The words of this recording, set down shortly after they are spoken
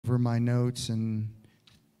over my notes and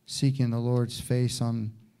seeking the Lord's face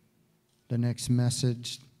on the next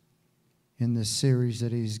message in this series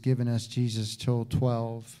that he's given us, Jesus chose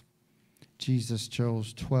 12. Jesus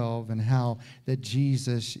chose 12, and how that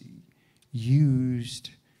Jesus used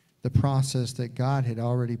the process that God had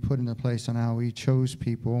already put into place on how he chose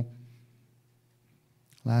people.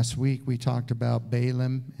 Last week we talked about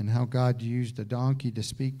Balaam and how God used a donkey to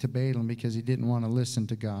speak to Balaam because he didn't want to listen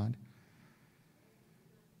to God.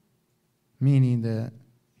 Meaning that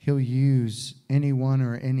he'll use anyone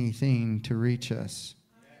or anything to reach us.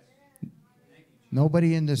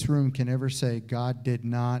 Nobody in this room can ever say God did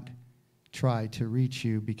not try to reach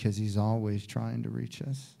you, because he's always trying to reach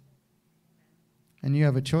us. And you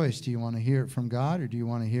have a choice. Do you want to hear it from God, or do you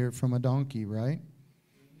want to hear it from a donkey, right?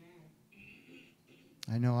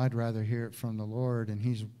 I know I'd rather hear it from the Lord, and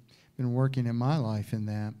he's been working in my life in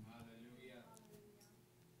that.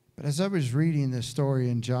 But as I was reading this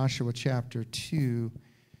story in Joshua chapter 2,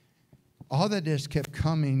 all that just kept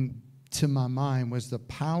coming to my mind was the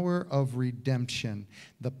power of redemption.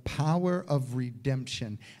 The power of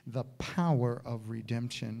redemption. The power of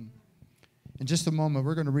redemption. In just a moment,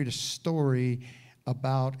 we're going to read a story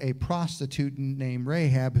about a prostitute named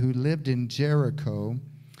Rahab who lived in Jericho.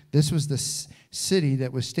 This was the city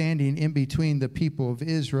that was standing in between the people of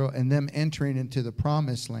Israel and them entering into the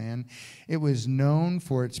promised land. It was known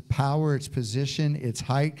for its power, its position, its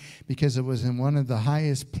height, because it was in one of the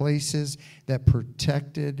highest places that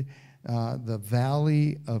protected the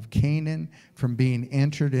valley of Canaan from being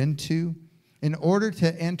entered into. In order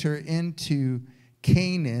to enter into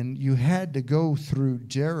Canaan, you had to go through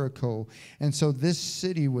Jericho. And so this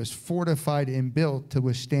city was fortified and built to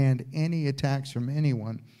withstand any attacks from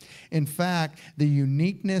anyone. In fact, the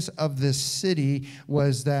uniqueness of this city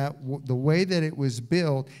was that the way that it was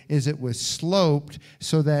built is it was sloped,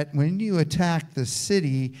 so that when you attacked the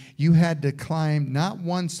city, you had to climb not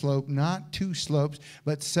one slope, not two slopes,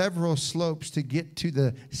 but several slopes to get to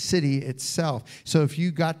the city itself. So if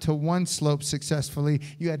you got to one slope successfully,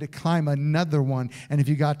 you had to climb another one. And if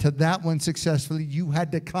you got to that one successfully, you had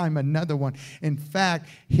to climb another one. In fact,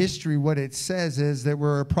 history, what it says is there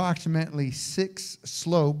were approximately 6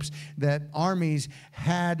 slopes that armies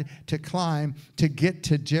had to climb to get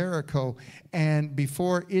to Jericho. And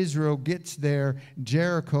before Israel gets there,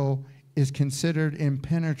 Jericho is considered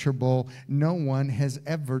impenetrable. No one has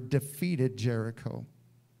ever defeated Jericho.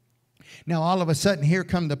 Now, all of a sudden, here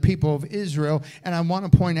come the people of Israel, and I want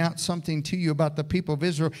to point out something to you about the people of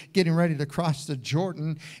Israel getting ready to cross the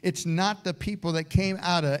Jordan. It's not the people that came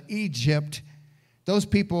out of Egypt. Those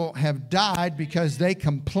people have died because they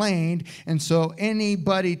complained, and so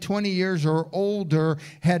anybody 20 years or older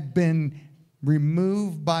had been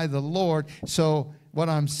removed by the Lord. So what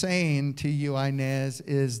I'm saying to you, Inez,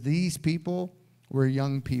 is these people were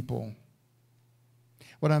young people.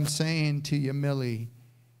 What I'm saying to you, Millie,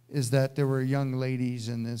 is that there were young ladies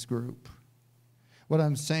in this group. What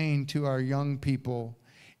I'm saying to our young people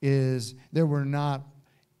is there were not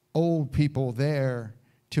old people there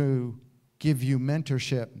to give you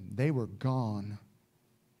mentorship. They were gone.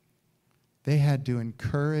 They had to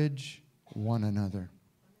encourage one another.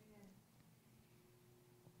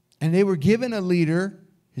 And they were given a leader.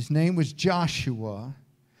 His name was Joshua.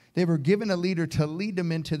 They were given a leader to lead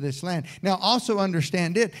them into this land. Now, also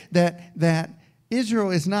understand it that Israel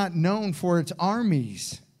is not known for its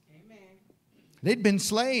armies. Amen. They'd been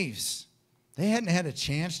slaves. They hadn't had a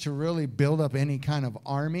chance to really build up any kind of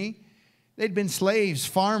army. They'd been slaves,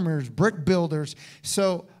 farmers, brick builders.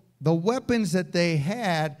 So the weapons that they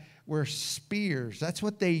had were spears. That's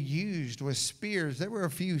what they used, was spears. There were a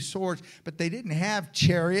few swords, but they didn't have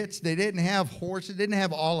chariots. They didn't have horses. They didn't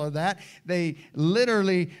have all of that. They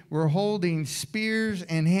literally were holding spears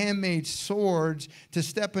and handmade swords to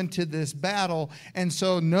step into this battle. And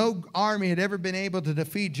so no army had ever been able to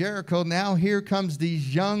defeat Jericho. Now here comes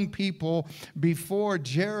these young people before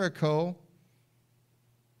Jericho,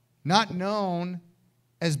 not known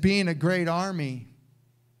as being a great army.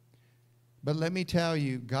 But let me tell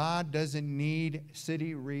you, God doesn't need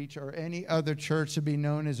City Reach or any other church to be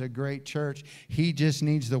known as a great church. He just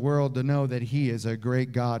needs the world to know that He is a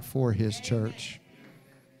great God for His church.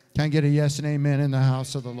 Can I get a yes and amen in the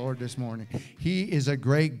house of the Lord this morning? He is a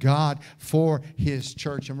great God for His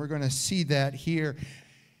church, and we're going to see that here.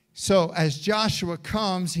 So as Joshua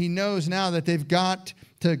comes, he knows now that they've got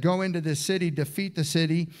to go into the city, defeat the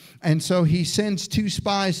city. And so he sends 2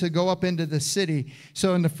 spies to go up into the city.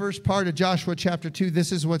 So in the first part of Joshua chapter 2,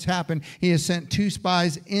 this is what's happened. He has sent 2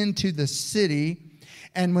 spies into the city.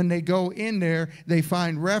 And when they go in there, they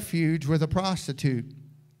find refuge with a prostitute.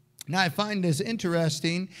 Now, I find this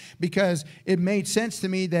interesting because it made sense to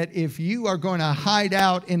me that if you are going to hide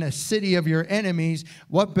out in a city of your enemies,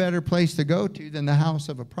 what better place to go to than the house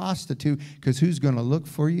of a prostitute? Because who's going to look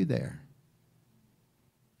for you there?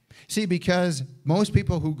 See, because most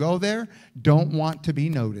people who go there don't want to be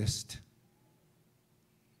noticed.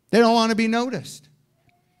 They don't want to be noticed.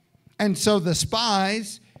 And so the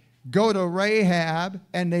spies go to Rahab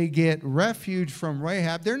and they get refuge from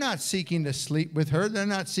Rahab. They're not seeking to sleep with her. They're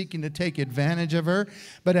not seeking to take advantage of her.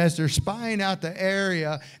 But as they're spying out the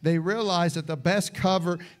area, they realize that the best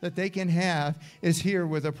cover that they can have is here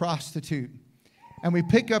with a prostitute. And we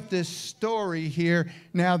pick up this story here.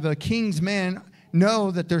 Now the king's men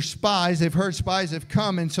know that they're spies. They've heard spies have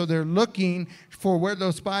come, and so they're looking for where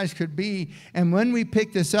those spies could be. And when we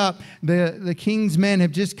pick this up, the king's men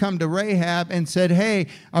have just come to Rahab and said, hey,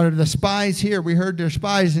 are the spies here? We heard they're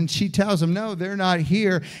spies. And she tells them, no, they're not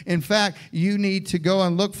here. In fact, you need to go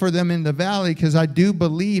and look for them in the valley, because I do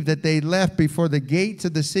believe that they left before the gates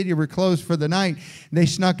of the city were closed for the night. They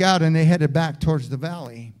snuck out and they headed back towards the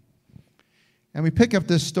valley. And we pick up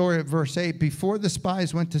this story at verse 8. Before the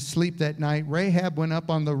spies went to sleep that night, Rahab went up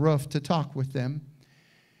on the roof to talk with them.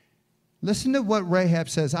 Listen to what Rahab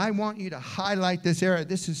says. I want you to highlight this area.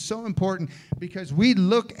 This is so important because we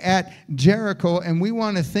look at Jericho and we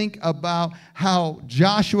want to think about how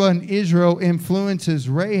Joshua and Israel influences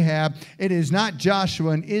Rahab. It is not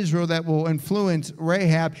Joshua and Israel that will influence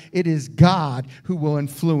Rahab. It is God who will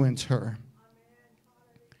influence her.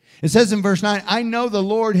 It says in verse 9, I know the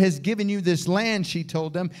Lord has given you this land, she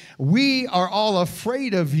told them. We are all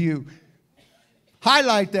afraid of you.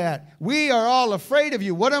 Highlight that. We are all afraid of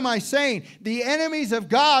you. What am I saying? The enemies of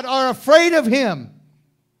God are afraid of him.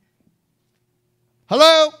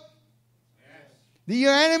 Hello? Yes. The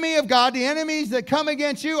enemy of God, the enemies that come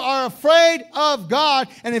against you are afraid of God.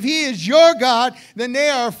 And if he is your God, then they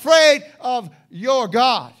are afraid of your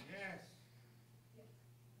God.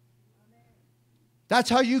 That's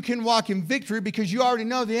how you can walk in victory, because you already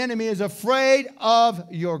know the enemy is afraid of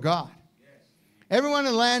your God. Yes. Everyone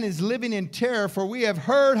in the land is living in terror, for we have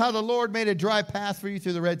heard how the Lord made a dry path for you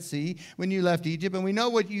through the Red Sea when you left Egypt. And we know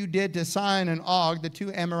what you did to Sihon and Og, the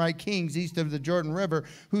two Amorite kings east of the Jordan River,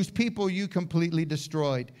 whose people you completely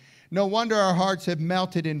destroyed. No wonder our hearts have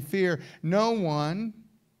melted in fear. No one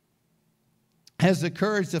has the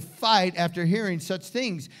courage to fight after hearing such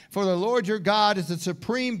things. For the Lord your God is the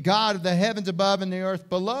supreme God of the heavens above and the earth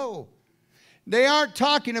below. They aren't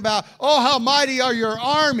talking about, oh, how mighty are your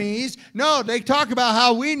armies. No, they talk about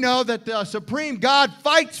how we know that the supreme God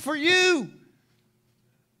fights for you.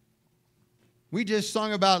 We just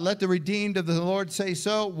sung about, let the redeemed of the Lord say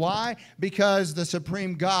so. Why? Because the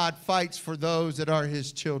supreme God fights for those that are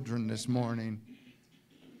his children this morning.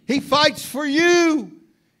 He fights for you.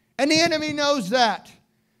 And the enemy knows that.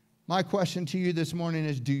 My question to you this morning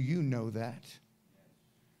is, do you know that?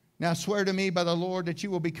 Now swear to me by the Lord that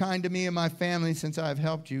you will be kind to me and my family since I have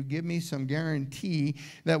helped you. Give me some guarantee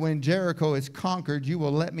that when Jericho is conquered, you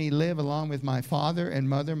will let me live along with my father and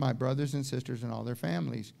mother, my brothers and sisters, and all their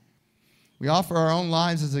families. We offer our own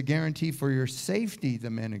lives as a guarantee for your safety,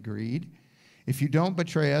 the men agreed. If you don't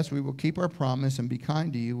betray us, we will keep our promise and be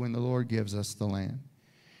kind to you when the Lord gives us the land.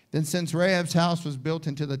 Then since Rahab's house was built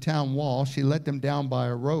into the town wall, she let them down by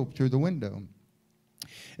a rope through the window.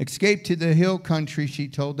 Escape to the hill country, she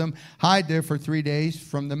told them. Hide there for 3 days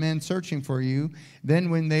from the men searching for you. Then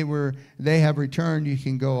when they have returned, you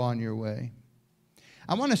can go on your way.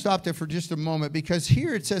 I want to stop there for just a moment, because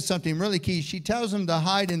here it says something really key. She tells them to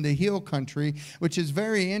hide in the hill country, which is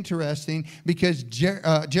very interesting, because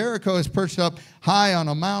Jericho is perched up high on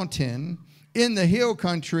a mountain in the hill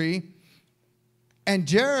country. And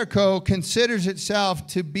Jericho considers itself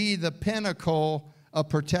to be the pinnacle of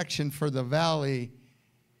protection for the valley,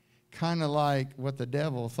 kind of like what the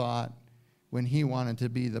devil thought when he wanted to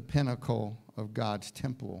be the pinnacle of God's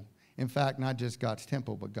temple. In fact, not just God's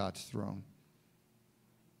temple, but God's throne.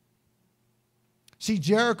 See,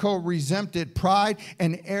 Jericho resented pride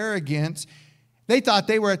and arrogance. They thought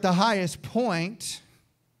they were at the highest point.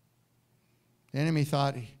 The enemy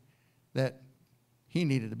thought that he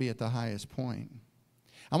needed to be at the highest point.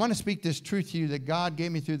 I want to speak this truth to you that God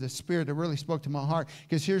gave me through the Spirit that really spoke to my heart,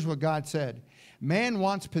 because here's what God said. Man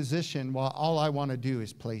wants position, while all I want to do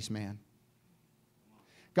is place man.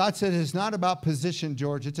 God said it's not about position,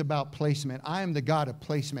 George. It's about placement. I am the God of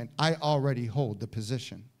placement. I already hold the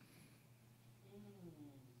position.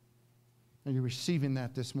 Are you receiving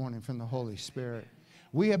that this morning from the Holy Spirit?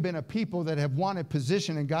 We have been a people that have wanted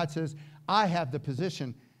position, and God says, I have the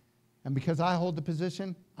position. And because I hold the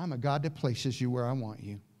position, I'm a God that places you where I want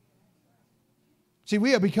you. See,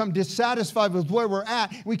 we have become dissatisfied with where we're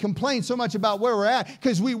at. We complain so much about where we're at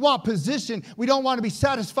because we want position. We don't want to be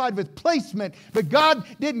satisfied with placement. But God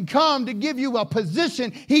didn't come to give you a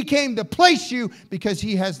position. He came to place you because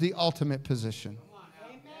He has the ultimate position.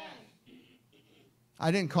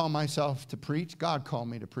 I didn't call myself to preach. God called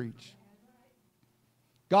me to preach.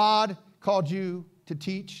 God called you to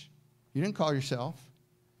teach. You didn't call yourself.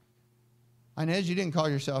 Inez, you didn't call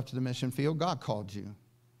yourself to the mission field. God called you.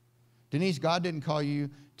 Denise, God didn't call you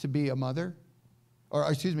to be a mother.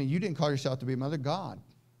 Or, excuse me, you didn't call yourself to be a mother. God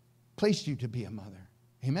placed you to be a mother.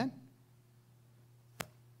 Amen?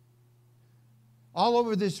 All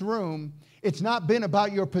over this room, it's not been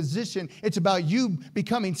about your position. It's about you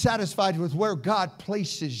becoming satisfied with where God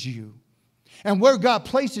places you. And where God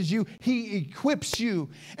places you, He equips you.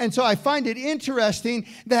 And so I find it interesting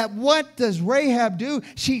that what does Rahab do?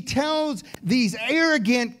 She tells these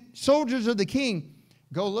arrogant soldiers of the king,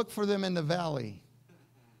 go look for them in the valley.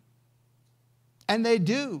 And they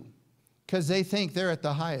do, because they think they're at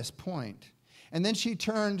the highest point. And then she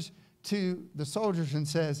turns to the soldiers and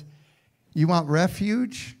says, you want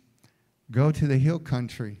refuge? Go to the hill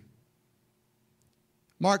country.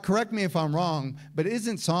 Mark, correct me if I'm wrong, but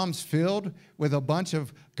isn't Psalms filled with a bunch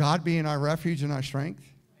of God being our refuge and our strength?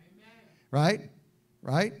 Amen. Right?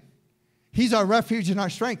 Right? He's our refuge and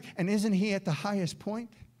our strength. And isn't He at the highest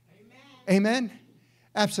point? Amen. Amen?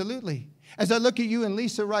 Absolutely. As I look at you and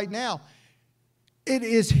Lisa right now, it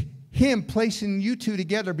is Him placing you two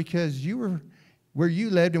together because you were where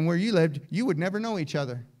you lived and where you lived, you would never know each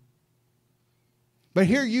other. But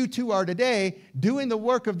here you two are today doing the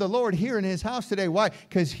work of the Lord here in His house today. Why?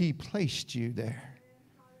 Because He placed you there.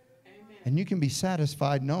 Amen. And you can be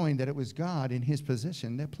satisfied knowing that it was God in His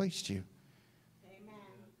position that placed you. Amen.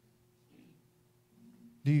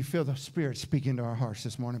 Do you feel the Spirit speaking to our hearts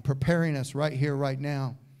this morning, preparing us right here, right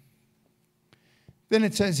now? Then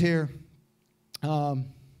it says here,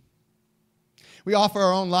 we offer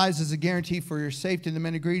our own lives as a guarantee for your safety. The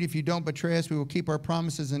men agreed, if you don't betray us, we will keep our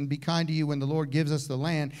promises and be kind to you when the Lord gives us the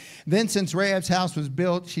land. Then since Rahab's house was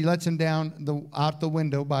built, she lets him down out the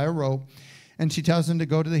window by a rope, and she tells him to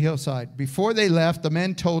go to the hillside. Before they left, the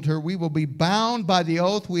men told her, we will be bound by the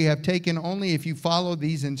oath we have taken only if you follow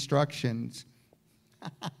these instructions.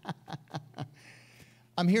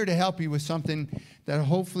 I'm here to help you with something that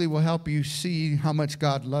hopefully will help you see how much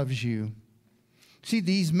God loves you. See,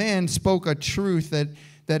 these men spoke a truth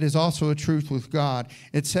that is also a truth with God.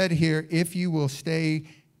 It said here, if you will stay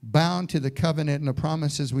bound to the covenant and the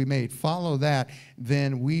promises we made, follow that,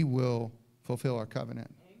 then we will fulfill our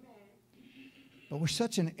covenant. Amen. But we're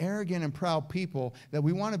such an arrogant and proud people that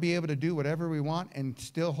we want to be able to do whatever we want and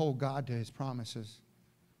still hold God to His promises.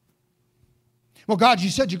 Well, God,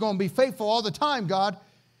 you said you're going to be faithful all the time, God.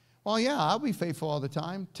 Well, yeah, I'll be faithful all the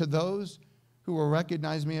time to those who will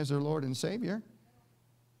recognize me as their Lord and Savior.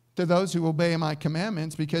 To those who obey my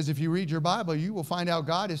commandments, because if you read your Bible, you will find out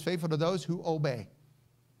God is faithful to those who obey.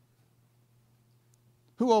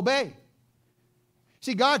 Who obey.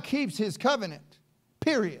 See, God keeps His covenant,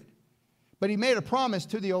 period. But He made a promise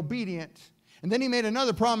to the obedient. And then He made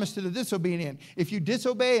another promise to the disobedient. If you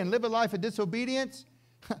disobey and live a life of disobedience,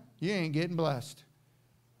 you ain't getting blessed.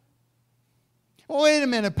 Well, wait a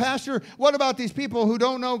minute, Pastor, what about these people who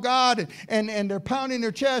don't know God and they're pounding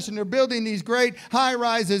their chest and they're building these great high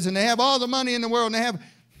rises and they have all the money in the world and they have...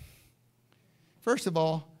 First of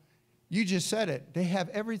all, you just said it. They have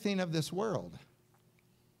everything of this world.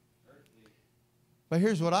 But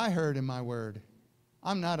here's what I heard in my word.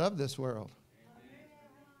 I'm not of this world.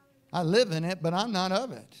 I live in it, but I'm not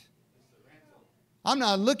of it. I'm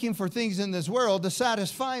not looking for things in this world to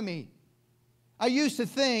satisfy me. I used to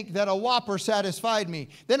think that a Whopper satisfied me.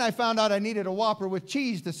 Then I found out I needed a Whopper with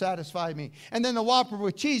cheese to satisfy me. And then the Whopper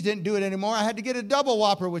with cheese didn't do it anymore. I had to get a double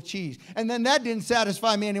Whopper with cheese. And then that didn't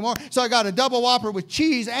satisfy me anymore. So I got a double Whopper with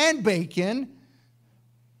cheese and bacon.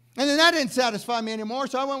 And then that didn't satisfy me anymore.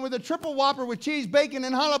 So I went with a triple Whopper with cheese, bacon,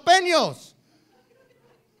 and jalapenos.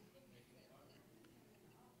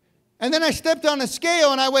 And then I stepped on a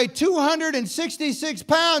scale and I weighed 266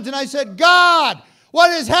 pounds. And I said, God, what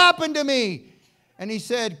has happened to me? And He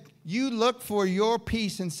said, you look for your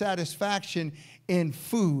peace and satisfaction in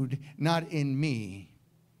food, not in me.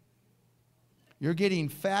 You're getting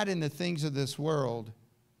fat in the things of this world.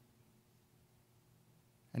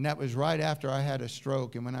 And that was right after I had a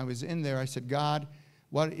stroke. And when I was in there, I said, God,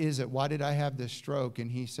 what is it? Why did I have this stroke?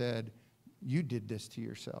 And He said, you did this to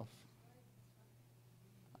yourself.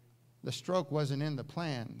 The stroke wasn't in the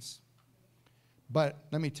plans. But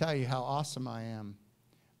let me tell you how awesome I am.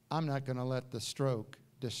 I'm not going to let the stroke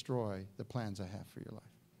destroy the plans I have for your life.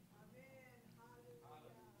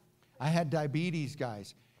 I had diabetes,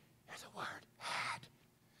 guys. There's a word, had.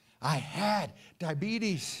 I had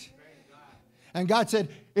diabetes. And God said,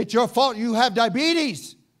 it's your fault you have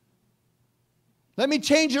diabetes. Let me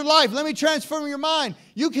change your life. Let me transform your mind.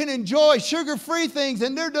 You can enjoy sugar-free things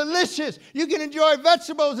and they're delicious. You can enjoy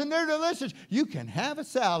vegetables and they're delicious. You can have a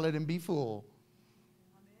salad and be full.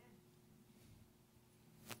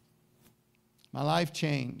 My life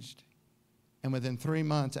changed. And within 3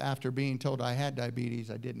 months after being told I had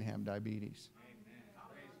diabetes, I didn't have diabetes.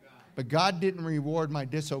 But God didn't reward my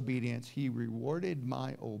disobedience. He rewarded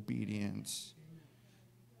my obedience.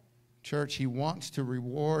 Church, He wants to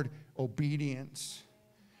reward obedience.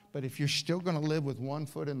 But if you're still going to live with one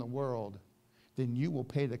foot in the world, then you will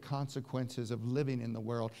pay the consequences of living in the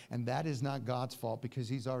world. And that is not God's fault, because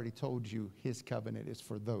He's already told you His covenant is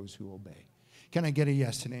for those who obey. Can I get a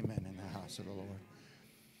yes and amen in the house of the Lord?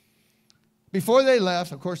 Before they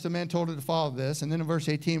left, of course, the men told her to follow this. And then in verse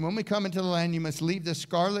 18, when we come into the land, you must leave the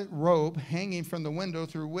scarlet robe hanging from the window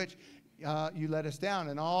through which you let us down.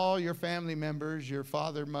 And all your family members, your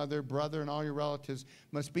father, mother, brother, and all your relatives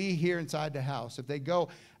must be here inside the house. If they go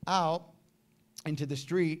out into the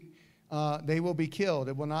street, they will be killed.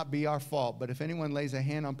 It will not be our fault. But if anyone lays a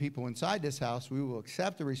hand on people inside this house, we will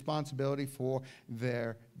accept the responsibility for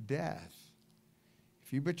their death.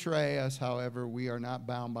 If you betray us, however, we are not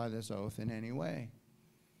bound by this oath in any way.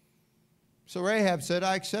 So Rahab said,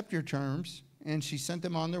 I accept your terms. And she sent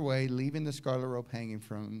them on their way, leaving the scarlet robe hanging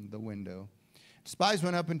from the window. Spies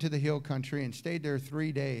went up into the hill country and stayed there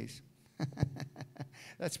 3 days.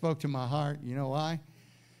 That spoke to my heart. You know why?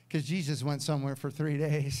 Because Jesus went somewhere for 3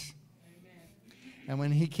 days. Amen. And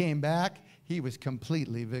when He came back, He was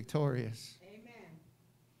completely victorious. Amen.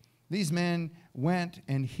 These men went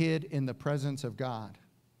and hid in the presence of God.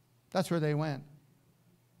 That's where they went.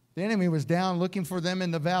 The enemy was down looking for them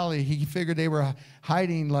in the valley. He figured they were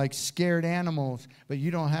hiding like scared animals. But you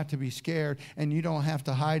don't have to be scared, and you don't have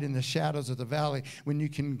to hide in the shadows of the valley when you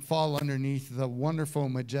can fall underneath the wonderful,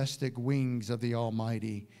 majestic wings of the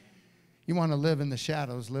Almighty. You want to live in the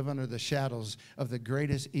shadows, live under the shadows of the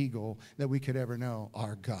greatest eagle that we could ever know,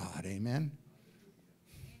 our God. Amen?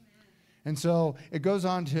 And so it goes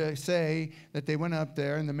on to say that they went up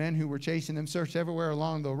there, and the men who were chasing them searched everywhere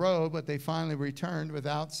along the road, but they finally returned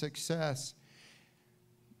without success.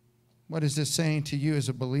 What is this saying to you as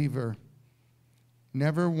a believer?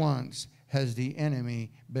 Never once has the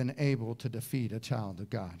enemy been able to defeat a child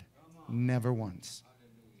of God. Never once.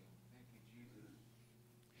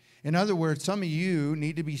 In other words, some of you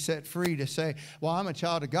need to be set free to say, well, I'm a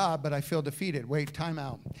child of God, but I feel defeated. Wait, time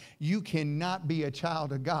out. You cannot be a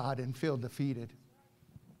child of God and feel defeated.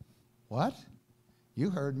 What?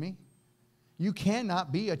 You heard me. You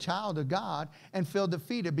cannot be a child of God and feel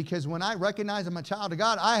defeated, because when I recognize I'm a child of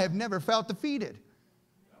God, I have never felt defeated.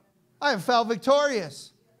 I have felt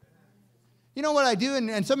victorious. You know what I do?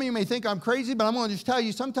 And some of you may think I'm crazy, but I'm going to just tell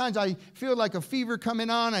you, sometimes I feel like a fever coming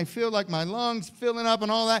on. I feel like my lungs filling up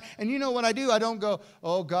and all that. And you know what I do? I don't go,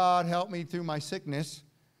 oh, God, help me through my sickness.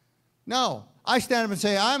 No. I stand up and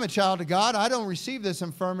say, I'm a child of God. I don't receive this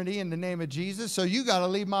infirmity in the name of Jesus, so you got to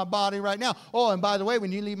leave my body right now. Oh, and by the way,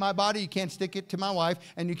 when you leave my body, you can't stick it to my wife,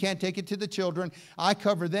 and you can't take it to the children. I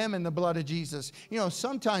cover them in the blood of Jesus. You know,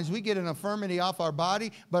 sometimes we get an infirmity off our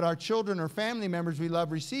body, but our children or family members we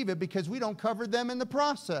love receive it because we don't cover them in the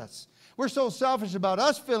process. We're so selfish about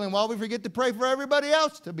us feeling well, we forget to pray for everybody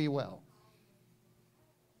else to be well.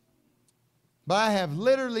 But I have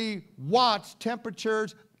literally watched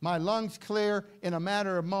temperatures, my lungs clear in a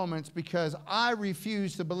matter of moments, because I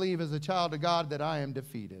refuse to believe as a child of God that I am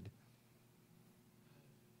defeated.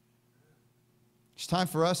 It's time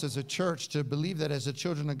for us as a church to believe that as the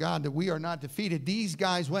children of God that we are not defeated. These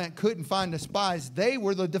guys went, couldn't find the spies. They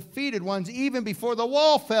were the defeated ones even before the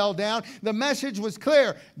wall fell down. The message was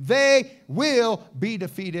clear. They will be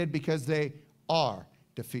defeated because they are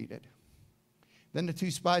defeated. Then the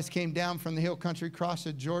two spies came down from the hill country, crossed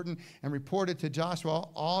the Jordan, and reported to Joshua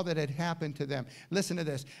all that had happened to them. Listen to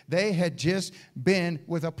this. They had just been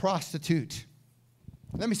with a prostitute.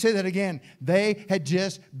 Let me say that again. They had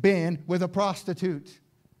just been with a prostitute.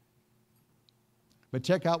 But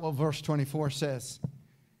check out what verse 24 says.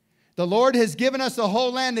 The Lord has given us the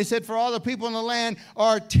whole land. They said, for all the people in the land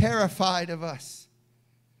are terrified of us.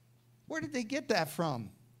 Where did they get that from?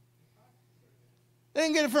 They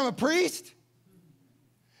didn't get it from a priest.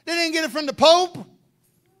 They didn't get it from the Pope.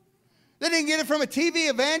 They didn't get it from a TV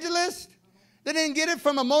evangelist. They didn't get it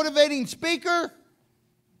from a motivating speaker.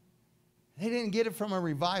 They didn't get it from a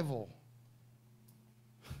revival.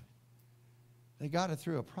 They got it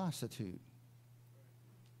through a prostitute.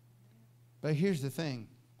 But here's the thing.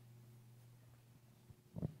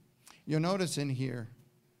 You'll notice in here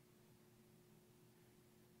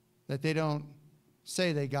that they don't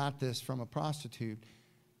say they got this from a prostitute,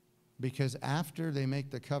 because after they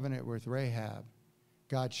make the covenant with Rahab,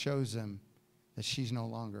 God shows them that she's no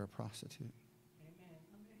longer a prostitute.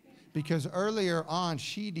 Because earlier on,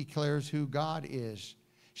 she declares who God is.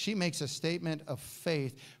 She makes a statement of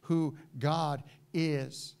faith who God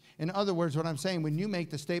is. In other words, what I'm saying, when you make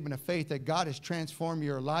the statement of faith that God has transformed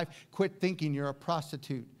your life, quit thinking you're a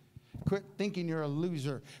prostitute. Quit thinking you're a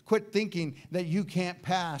loser. Quit thinking that you can't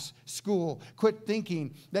pass school. Quit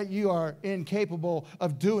thinking that you are incapable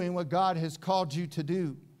of doing what God has called you to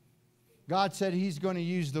do. God said He's going to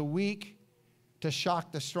use the weak to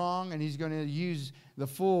shock the strong, and He's going to use the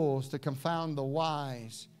fools to confound the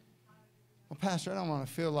wise. Well, Pastor, I don't want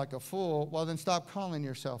to feel like a fool. Well, then stop calling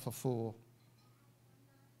yourself a fool.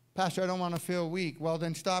 Pastor, I don't want to feel weak. Well,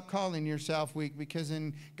 then stop calling yourself weak, because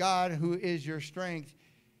in God, who is your strength,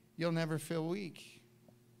 you'll never feel weak.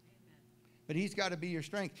 But He's got to be your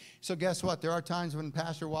strength. So guess what? There are times when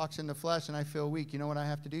Pastor walks in the flesh and I feel weak. You know what I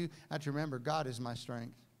have to do? I have to remember God is my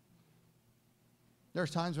strength.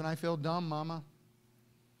 There's times when I feel dumb, Mama.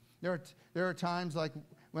 There are times like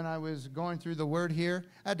when I was going through the Word here,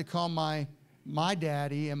 I had to call my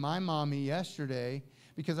daddy and my mommy yesterday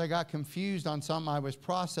because I got confused on something I was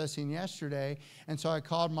processing yesterday. And so I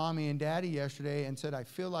called Mommy and Daddy yesterday and said, I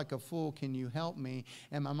feel like a fool. Can you help me?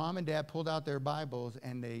 And my mom and dad pulled out their Bibles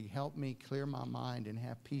and they helped me clear my mind and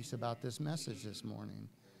have peace about this message this morning.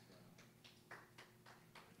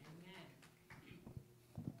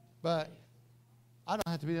 But I don't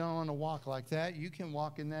have to be the only one to walk like that. You can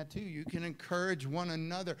walk in that too. You can encourage one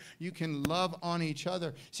another. You can love on each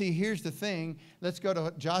other. See, here's the thing. Let's go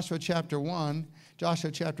to Joshua chapter 1.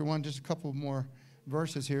 Joshua chapter 1, just a couple more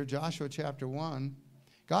verses here. Joshua chapter 1.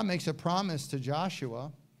 God makes a promise to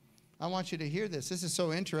Joshua. I want you to hear this. This is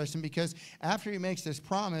so interesting because after He makes this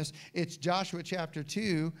promise, it's Joshua chapter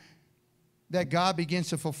 2 that God begins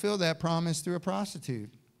to fulfill that promise through a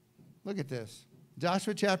prostitute. Look at this.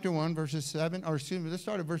 Joshua chapter 1, verses 7, or excuse me, let's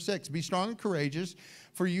start at verse 6. Be strong and courageous,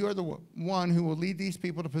 for you are the one who will lead these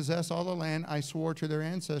people to possess all the land I swore to their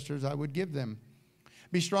ancestors I would give them.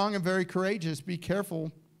 Be strong and very courageous. Be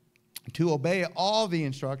careful to obey all the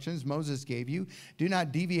instructions Moses gave you. Do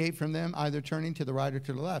not deviate from them, either turning to the right or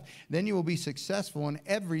to the left. Then you will be successful in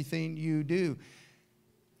everything you do.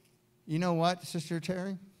 You know what, Sister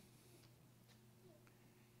Terry?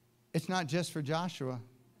 It's not just for Joshua.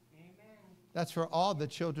 That's for all the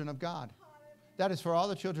children of God. That is for all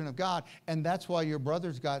the children of God. And that's why your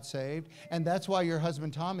brothers got saved. And that's why your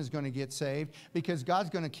husband Tom is going to get saved. Because God's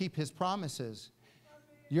going to keep His promises.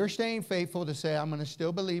 You're staying faithful to say, I'm going to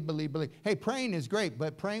still believe, believe, believe. Hey, praying is great.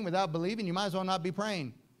 But praying without believing, you might as well not be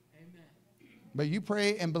praying. Amen. But you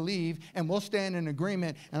pray and believe. And we'll stand in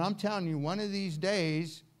agreement. And I'm telling you, one of these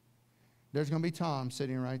days, there's going to be Tom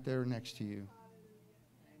sitting right there next to you.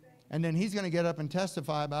 And then he's going to get up and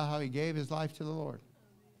testify about how he gave his life to the Lord.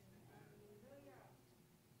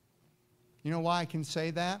 You know why I can say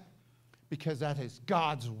that? Because that is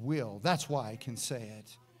God's will. That's why I can say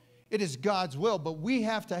it. It is God's will, but we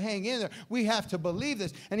have to hang in there. We have to believe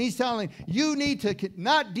this. And He's telling you need to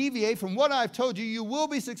not deviate from what I've told you. You will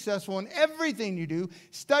be successful in everything you do.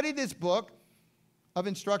 Study this book of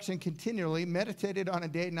instruction continually, meditated on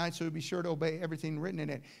it day and night, so you'll be sure to obey everything written in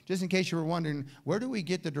it. Just in case you were wondering, where do we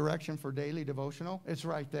get the direction for daily devotional? It's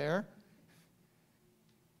right there.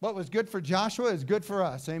 What was good for Joshua is good for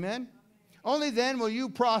us. Amen? Only then will you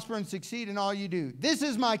prosper and succeed in all you do. This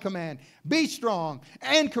is my command. Be strong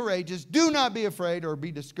and courageous. Do not be afraid or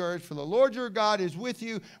be discouraged, for the Lord your God is with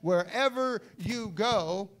you wherever you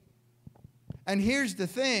go. And here's the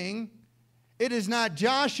thing. It is not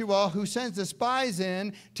Joshua who sends the spies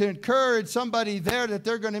in to encourage somebody there that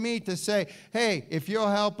they're going to meet to say, hey, if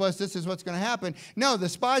you'll help us, this is what's going to happen. No, the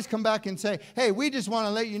spies come back and say, hey, we just want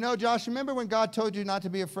to let you know, Josh, remember when God told you not to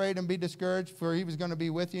be afraid and be discouraged, for He was going to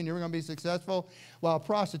be with you and you were going to be successful? Well, a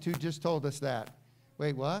prostitute just told us that.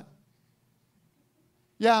 Wait, what?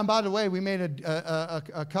 Yeah, and by the way, we made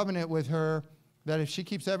a covenant with her that if she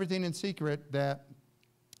keeps everything in secret, that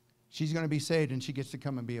she's going to be saved and she gets to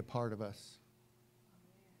come and be a part of us.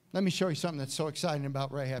 Let me show you something that's so exciting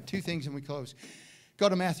about Rahab. Two things and we close. Go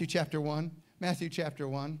to Matthew chapter 1. Matthew chapter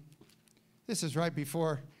 1. This is right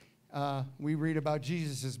before we read about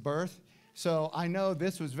Jesus' birth. So I know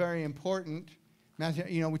this was very important. Matthew,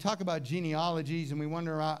 you know, we talk about genealogies and we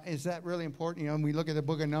wonder, is that really important? You know, and we look at the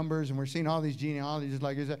book of Numbers and we're seeing all these genealogies.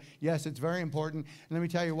 Like, yes, it's very important. And let me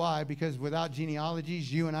tell you why. Because without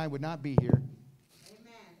genealogies, you and I would not be here.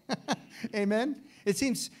 Amen. Amen. It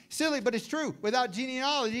seems silly, but it's true. Without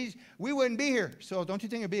genealogies, we wouldn't be here. So don't you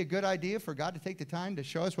think it'd be a good idea for God to take the time to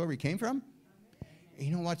show us where we came from?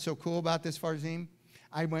 You know what's so cool about this, Farzim?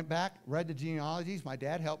 I went back, read the genealogies. My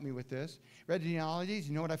dad helped me with this. Read the genealogies.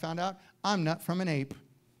 You know what I found out? I'm not from an ape.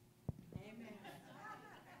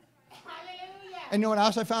 And you know what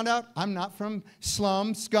else I found out? I'm not from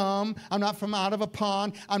scum. I'm not from out of a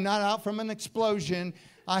pond. I'm not out from an explosion.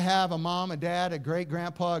 I have a mom, a dad, a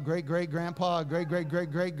great-grandpa, a great-great-grandpa, a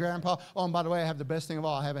great-great-great-great-grandpa. Oh, and by the way, I have the best thing of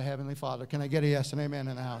all. I have a heavenly Father. Can I get a yes and amen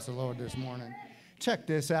in the house of the Lord this morning? Check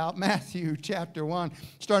this out. Matthew chapter 1,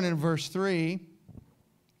 starting in verse 3.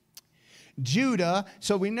 Judah,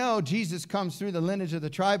 so we know Jesus comes through the lineage of the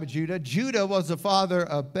tribe of Judah. Judah was the father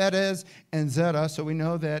of Perez and Zerah, so we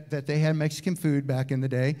know that they had Mexican food back in the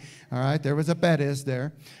day. All right, there was a Perez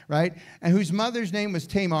there, right? And whose mother's name was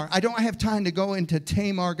Tamar. I don't have time to go into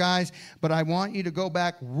Tamar, guys, but I want you to go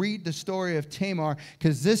back, read the story of Tamar,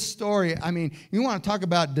 because this story, I mean, you want to talk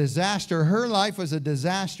about disaster. Her life was a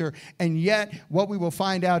disaster, and yet what we will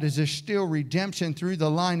find out is there's still redemption through the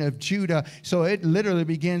line of Judah. So it literally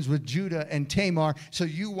begins with Judah and Tamar. So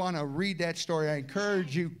you want to read that story. I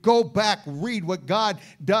encourage you, go back, read what God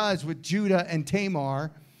does with Judah and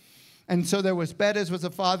Tamar. And so there was Perez was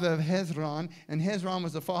the father of Hezron, and Hezron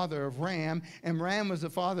was the father of Ram, and Ram was the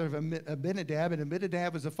father of Abinadab, and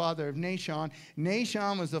Abinadab was the father of Nahshon.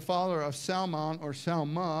 Nahshon was the father of Salmon or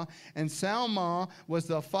Salma, and Salma was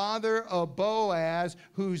the father of Boaz,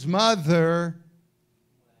 whose mother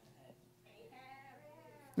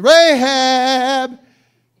Rahab,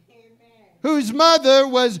 whose mother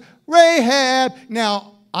was Rahab. Now,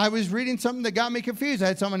 I was reading something that got me confused. I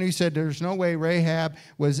had someone who said there's no way Rahab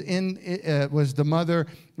was the mother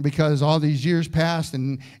because all these years passed,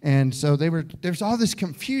 and so there's all this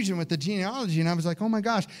confusion with the genealogy. And I was like, oh my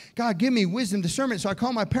gosh, God, give me wisdom, discernment. So I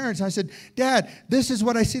called my parents. And I said, Dad, this is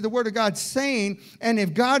what I see the Word of God saying. And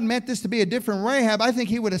if God meant this to be a different Rahab, I think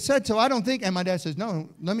He would have said so. I don't think. And my dad says, no,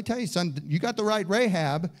 let me tell you, son, you got the right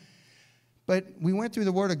Rahab. But we went through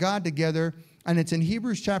the Word of God together, and it's in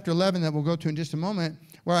Hebrews chapter 11 that we'll go to in just a moment,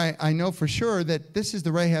 where I know for sure that this is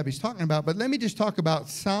the Rahab he's talking about. But let me just talk about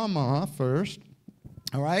Salma first.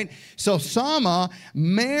 All right? So Salma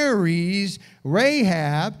marries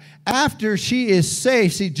Rahab after she is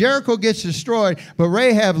saved. See, Jericho gets destroyed, but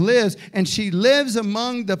Rahab lives, and she lives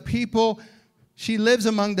among the people. She lives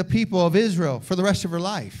among the people of Israel for the rest of her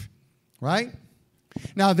life. Right?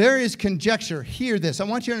 Now, there is conjecture. Hear this. I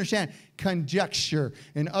want you to understand conjecture.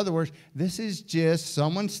 In other words, this is just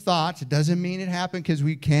someone's thoughts. It doesn't mean it happened because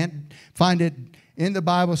we can't find it in the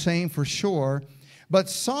Bible saying for sure. But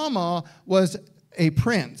Salma was a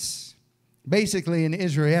prince, basically in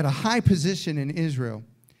Israel. He had a high position in Israel.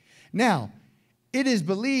 Now, it is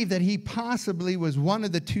believed that he possibly was one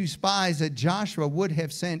of the two spies that Joshua would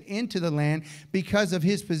have sent into the land because of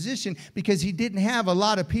his position, because he didn't have a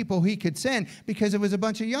lot of people he could send because it was a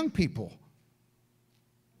bunch of young people.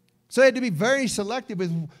 So he had to be very selective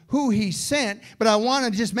with who he sent. But I want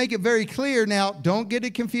to just make it very clear now, don't get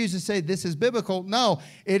it confused and say this is biblical. No,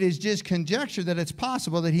 it is just conjecture that it's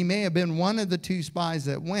possible that he may have been one of the two spies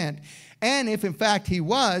that went. And if in fact he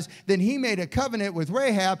was, then he made a covenant with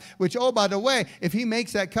Rahab, which, oh, by the way, if he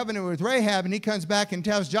makes that covenant with Rahab and he comes back and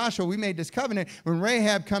tells Joshua, we made this covenant, when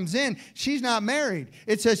Rahab comes in, she's not married.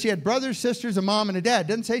 It says she had brothers, sisters, a mom, and a dad. It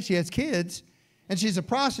doesn't say she has kids. And she's a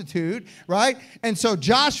prostitute, right? And so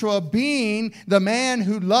Joshua, being the man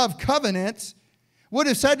who loved covenants, would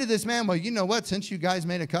have said to this man, well, you know what? Since you guys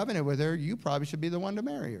made a covenant with her, you probably should be the one to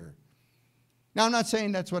marry her. Now, I'm not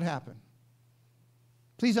saying that's what happened.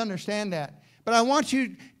 Please understand that. But I want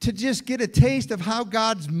you to just get a taste of how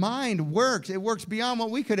God's mind works. It works beyond what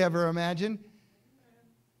we could ever imagine.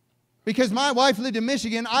 Because my wife lived in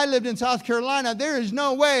Michigan, I lived in South Carolina. There is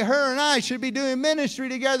no way her and I should be doing ministry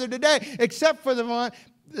together today, except for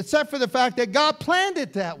the fact that God planned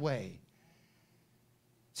it that way.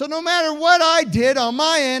 So no matter what I did on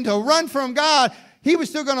my end to run from God, He was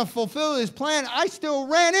still going to fulfill His plan. I still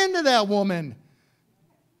ran into that woman.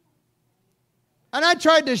 And I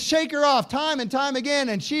tried to shake her off time and time again,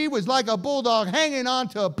 and she was like a bulldog hanging on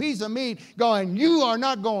to a piece of meat going, you are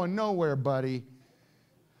not going nowhere, buddy.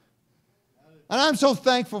 And I'm so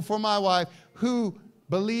thankful for my wife who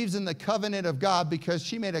believes in the covenant of God because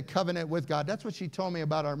she made a covenant with God. That's what she told me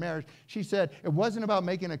about our marriage. She said, it wasn't about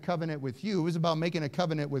making a covenant with you. It was about making a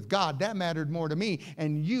covenant with God. That mattered more to me.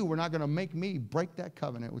 And you were not going to make me break that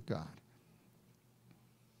covenant with God.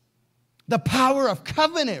 The power of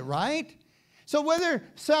covenant, right? So whether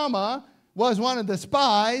Salma was one of the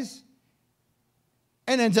spies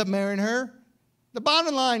and ends up marrying her, The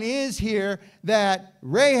bottom line is here that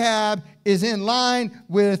Rahab is in line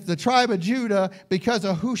with the tribe of Judah because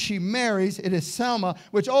of who she marries. It is Selma,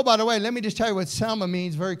 which, oh, by the way, let me just tell you what Selma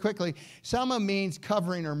means very quickly. Selma means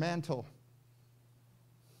covering her mantle.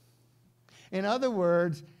 In other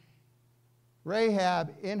words,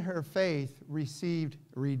 Rahab, in her faith, received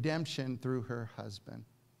redemption through her husband.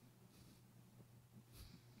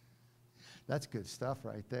 That's good stuff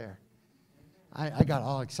right there. I got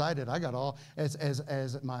all excited. I got all,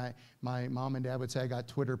 as my mom and dad would say, I got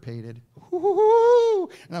Twitter-pated. And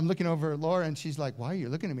I'm looking over at Laura, and she's like, why are you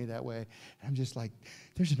looking at me that way? And I'm just like,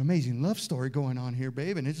 there's an amazing love story going on here,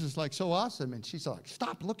 babe, and it's just like so awesome. And she's like,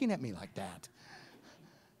 stop looking at me like that.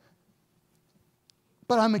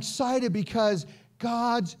 But I'm excited because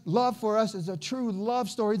God's love for us is a true love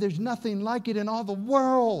story. There's nothing like it in all the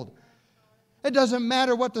world. It doesn't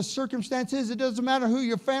matter what the circumstance is. It doesn't matter who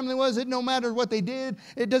your family was. It don't matter what they did.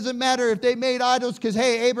 It doesn't matter if they made idols because,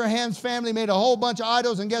 hey, Abraham's family made a whole bunch of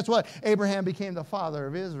idols. And guess what? Abraham became the father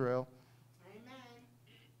of Israel.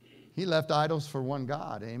 Amen. He left idols for one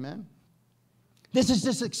God. Amen. This is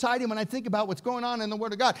just exciting when I think about what's going on in the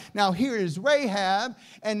Word of God. Now, here is Rahab.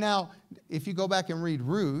 And now, if you go back and read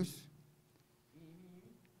Ruth,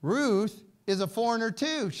 Ruth is a foreigner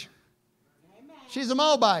too. She's a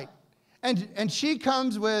Moabite. And she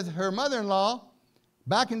comes with her mother-in-law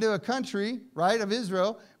back into a country, right, of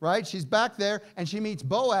Israel, right? She's back there, and she meets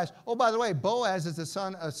Boaz. Oh, by the way, Boaz is the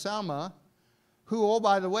son of Salma, who, oh,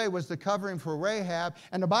 by the way, was the covering for Rahab.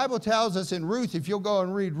 And the Bible tells us in Ruth, if you'll go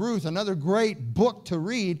and read Ruth, another great book to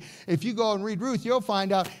read, if you go and read Ruth, you'll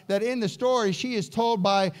find out that in the story, she is told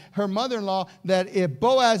by her mother-in-law that if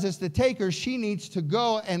Boaz is to take her, she needs to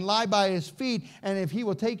go and lie by his feet. And if he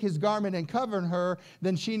will take his garment and cover her,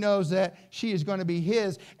 then she knows that she is going to be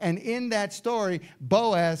his. And in that story,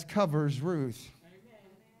 Boaz covers Ruth.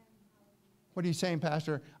 What are you saying,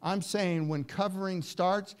 Pastor? I'm saying when covering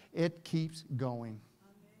starts, it keeps going.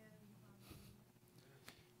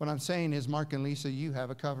 What I'm saying is, Mark and Lisa, you have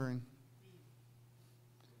a covering.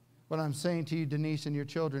 What I'm saying to you, Denise, and your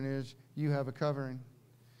children is, you have a covering.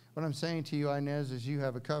 What I'm saying to you, Inez, is you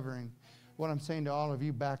have a covering. What I'm saying to all of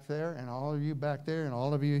you back there, and all of you back there, and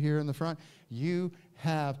all of you here in the front, you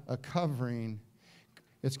have a covering.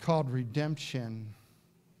 It's called redemption.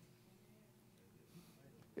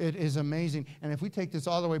 It is amazing. And if we take this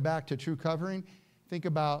all the way back to true covering, think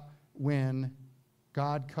about when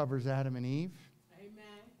God covers Adam and Eve. Amen.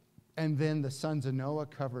 And then the sons of Noah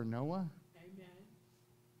cover Noah. Amen.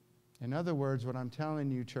 In other words, what I'm telling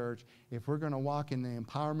you, church, if we're going to walk in the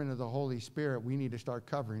empowerment of the Holy Spirit, we need to start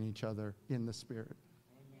covering each other in the Spirit.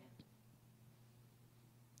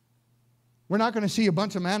 We're not going to see a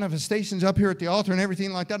bunch of manifestations up here at the altar and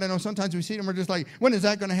everything like that. I know sometimes we see them, we're just like, when is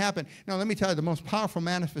that going to happen? No, let me tell you, the most powerful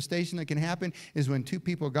manifestation that can happen is when two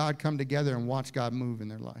people of God come together and watch God move in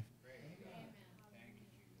their life.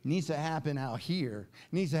 It needs to happen out here.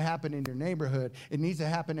 It needs to happen in your neighborhood. It needs to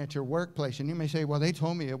happen at your workplace. And you may say, well, they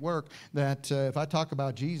told me at work that if I talk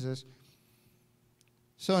about Jesus.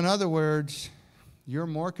 So in other words, you're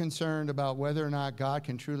more concerned about whether or not God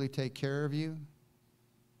can truly take care of you.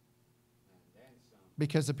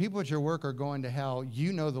 Because the people at your work are going to hell.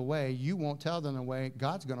 You know the way. You won't tell them the way.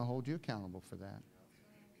 God's going to hold you accountable for that.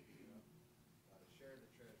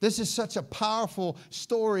 This is such a powerful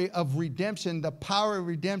story of redemption, the power of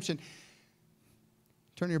redemption.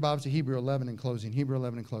 Turn your Bibles to Hebrew 11 in closing. Hebrew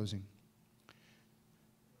 11 in closing.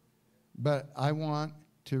 But I want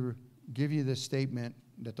to give you this statement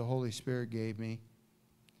that the Holy Spirit gave me.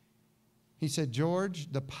 He said,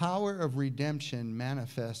 George, the power of redemption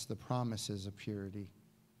manifests the promises of purity.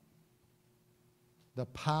 The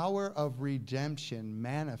power of redemption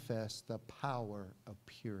manifests the power of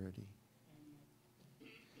purity.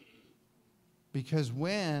 Because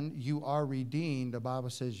when you are redeemed, the Bible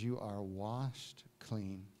says you are washed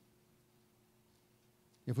clean.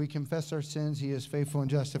 If we confess our sins, He is faithful and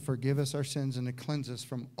just to forgive us our sins and to cleanse us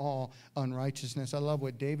from all unrighteousness. I love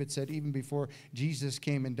what David said even before Jesus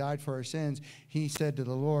came and died for our sins. He said to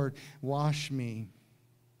the Lord, wash me,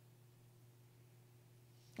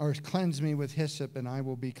 or cleanse me with hyssop and I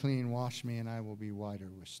will be clean. Wash me and I will be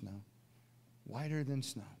whiter with snow. Whiter than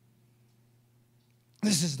snow.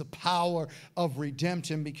 This is the power of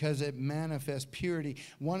redemption because it manifests purity.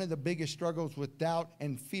 One of the biggest struggles with doubt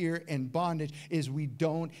and fear and bondage is we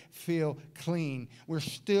don't feel clean. We're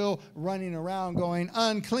still running around going,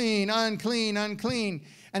 unclean, unclean, unclean.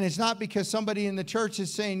 And it's not because somebody in the church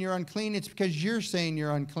is saying you're unclean. It's because you're saying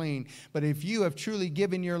you're unclean. But if you have truly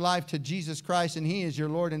given your life to Jesus Christ and He is your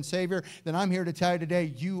Lord and Savior, then I'm here to tell you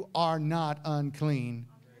today, you are not unclean.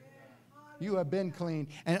 You have been clean.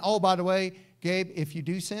 And oh, by the way, Gabe, if you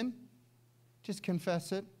do sin, just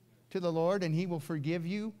confess it to the Lord, and He will forgive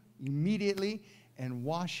you immediately and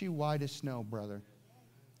wash you white as snow, brother.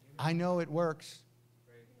 I know it works.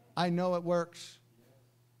 I know it works.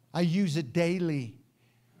 I use it daily.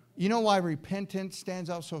 You know why repentance stands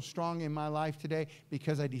out so strong in my life today?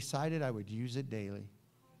 Because I decided I would use it daily.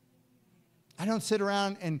 I don't sit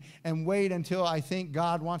around and wait until I think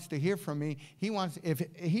God wants to hear from me. If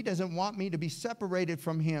He doesn't want me to be separated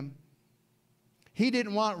from Him. He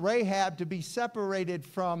didn't want Rahab to be separated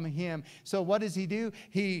from Him. So what does He do?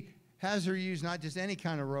 He has her use not just any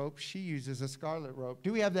kind of rope. She uses a scarlet rope.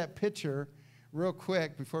 Do we have that picture real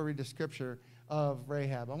quick before we read the scripture of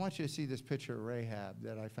Rahab? I want you to see this picture of Rahab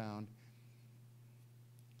that I found.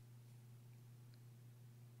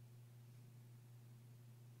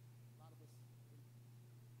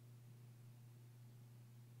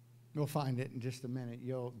 We'll find it in just a minute.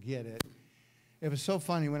 You'll get it. It was so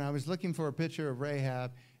funny. When I was looking for a picture of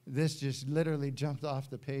Rahab, this just literally jumped off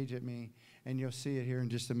the page at me. And you'll see it here in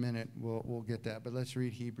just a minute. We'll get that. But let's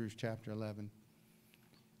read Hebrews chapter 11.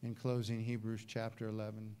 In closing, Hebrews chapter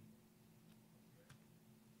 11.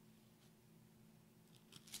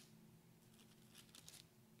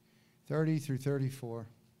 through 34.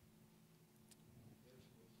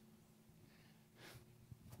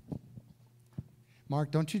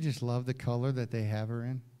 Mark, don't you just love the color that they have her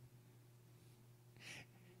in?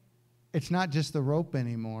 It's not just the rope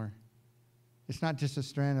anymore. It's not just a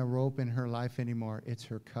strand of rope in her life anymore. It's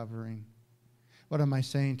her covering. What am I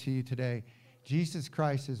saying to you today? Jesus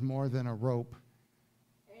Christ is more than a rope.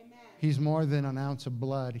 Amen. He's more than an ounce of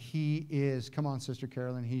blood. He is, come on, Sister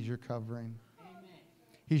Carolyn, He's your covering. Amen.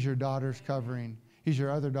 He's your daughter's covering. He's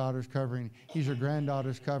your other daughter's covering. He's your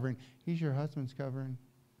granddaughter's covering. He's your husband's covering.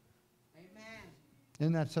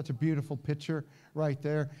 Isn't that such a beautiful picture right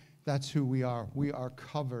there? That's who we are. We are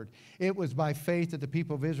covered. It was by faith that the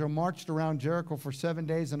people of Israel marched around Jericho for 7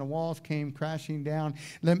 days and the walls came crashing down.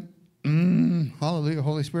 Hallelujah,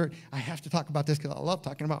 Holy Spirit. I have to talk about this because I love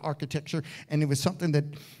talking about architecture. And it was something that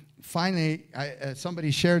finally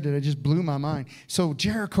somebody shared that it just blew my mind. So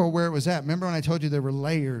Jericho, where it was at, remember when I told you there were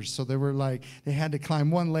layers? So they were like, they had to climb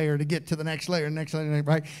one layer to get to the next layer,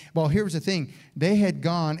 right? Well, here's the thing. They had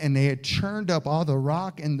gone and they had churned up all the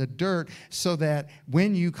rock and the dirt so that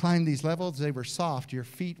when you climbed these levels, they were soft. Your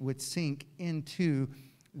feet would sink into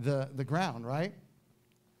the ground, right?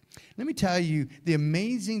 Let me tell you the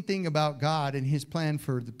amazing thing about God and His plan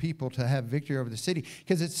for the people to have victory over the city.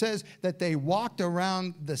 Because it says that they walked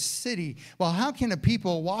around the city. Well, how can a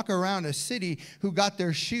people walk around a city who got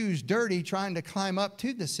their shoes dirty trying to climb up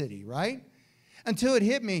to the city, right? Until it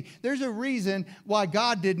hit me, there's a reason why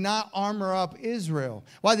God did not armor up Israel.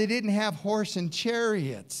 Why they didn't have horse and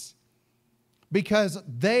chariots. Because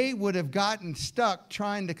they would have gotten stuck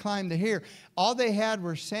trying to climb the hill. All they had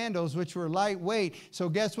were sandals, which were lightweight. So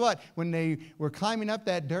guess what? When they were climbing up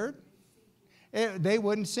that dirt, they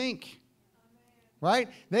wouldn't sink. Right?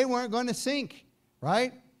 They weren't going to sink.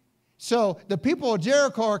 Right? So the people of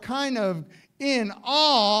Jericho are kind of in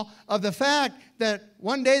awe of the fact that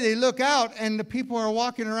one day they look out and the people are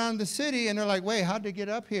walking around the city and they're like, wait, how'd they get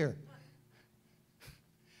up here?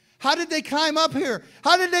 How did they climb up here?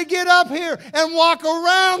 How did they get up here and walk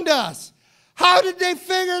around us? How did they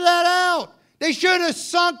figure that out? They should have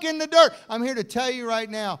sunk in the dirt. I'm here to tell you right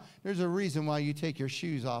now, there's a reason why you take your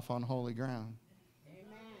shoes off on holy ground.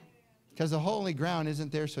 Because the holy ground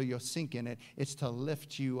isn't there so you'll sink in it. It's to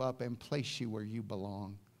lift you up and place you where you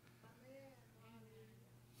belong.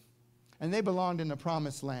 And they belonged in the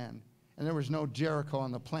promised land. And there was no Jericho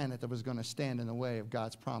on the planet that was going to stand in the way of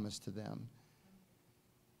God's promise to them.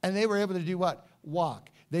 And they were able to do what? Walk.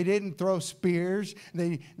 They didn't throw spears.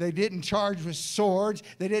 They didn't charge with swords.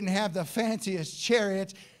 They didn't have the fanciest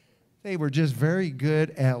chariots. They were just very good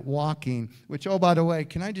at walking. Which, oh, by the way,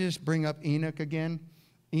 can I just bring up Enoch again?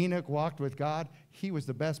 Enoch walked with God. He was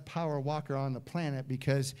the best power walker on the planet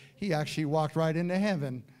because he actually walked right into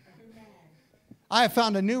heaven. I have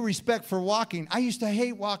found a new respect for walking. I used to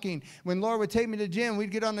hate walking. When Laura would take me to the gym,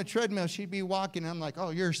 we'd get on the treadmill. She'd be walking. And I'm like, oh,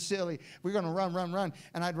 you're silly. We're going to run.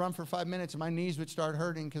 And I'd run for 5 minutes, and my knees would start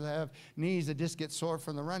hurting because I have knees that just get sore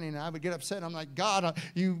from the running. And I would get upset. I'm like, God,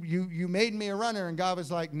 you made me a runner. And God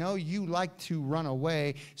was like, no, you like to run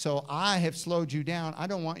away. So I have slowed you down. I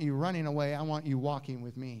don't want you running away. I want you walking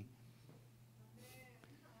with me.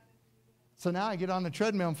 So now I get on the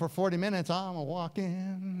treadmill for 40 minutes. I'm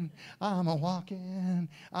a-walking. I'm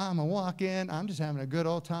just having a good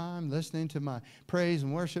old time listening to my praise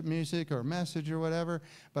and worship music or message or whatever.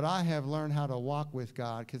 But I have learned how to walk with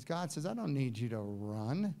God because God says, I don't need you to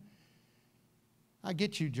run. I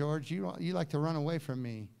get you, George. You like to run away from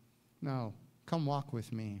me. No, Come walk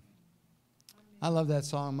with me. I love that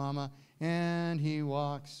song, Mama. And he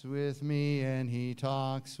walks with me, and he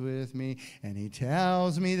talks with me, and he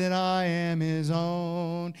tells me that I am his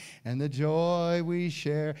own, and the joy we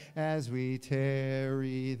share as we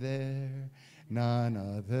tarry there, none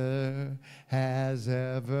other has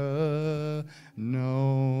ever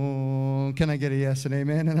known. Can I get a yes and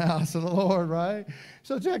amen in the house of the Lord, right?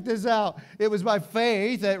 So check this out. It was by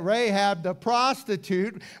faith that Rahab the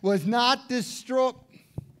prostitute was not destroyed.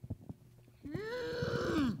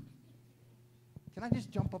 Can I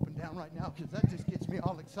just jump up and down right now? Because that just gets me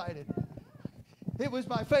all excited. It was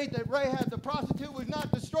by faith that Rahab the prostitute was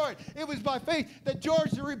not destroyed. It was by faith that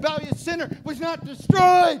George the rebellious sinner was not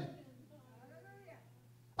destroyed.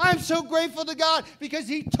 I'm so grateful to God because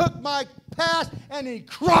he took my past and he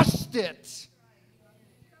crushed it.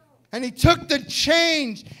 And he took the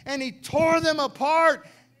chains and he tore them apart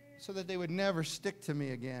so that they would never stick to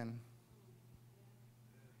me again.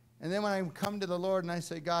 And then when I come to the Lord and I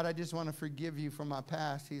say, God, I just want to forgive you for my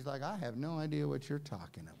past, he's like, I have no idea what you're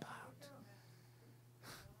talking about.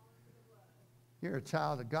 You're a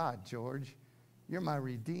child of God, George. You're my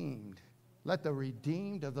redeemed. Let the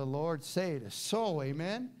redeemed of the Lord say it is so,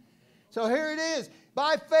 amen? So here it is.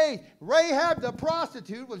 By faith, Rahab the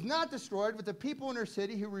prostitute was not destroyed with the people in her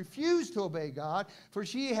city who refused to obey God, for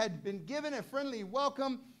she had given a friendly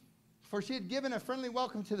welcome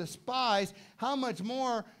to the spies. How much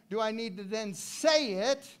more do I need to then say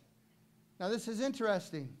it? Now this is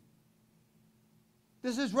interesting.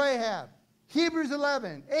 This is Rahab. Hebrews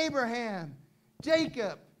 11, Abraham,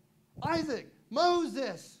 Jacob, Isaac,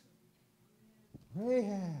 Moses.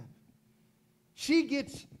 Rahab. She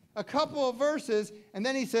gets a couple of verses, and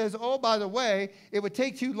then he says, oh, by the way, it would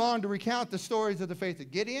take too long to recount the stories of the faith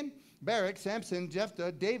of Gideon, Barak, Samson,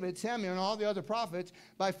 Jephthah, David, Samuel, and all the other prophets.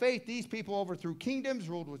 By faith, these people overthrew kingdoms,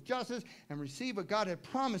 ruled with justice, and received what God had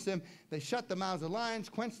promised them. They shut the mouths of lions,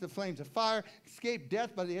 quenched the flames of fire, escaped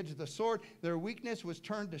death by the edge of the sword. Their weakness was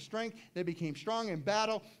turned to strength. They became strong in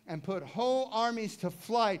battle and put whole armies to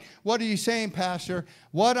flight. What are you saying, Pastor?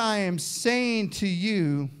 What I am saying to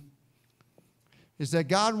you is that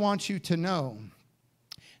God wants you to know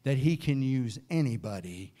that he can use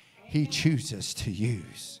anybody he chooses to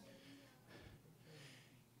use.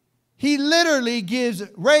 He literally gives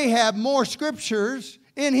Rahab more scriptures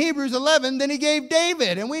in Hebrews 11 than he gave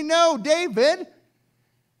David. And we know David,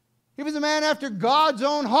 he was a man after God's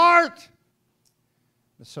own heart.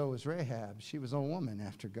 But so was Rahab. She was a woman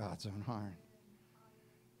after God's own heart.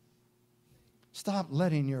 Stop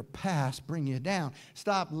letting your past bring you down.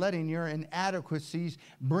 Stop letting your inadequacies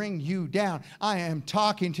bring you down. I am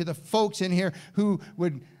talking to the folks in here who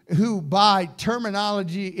by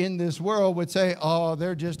terminology in this world would say, oh,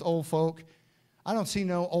 they're just old folk. I don't see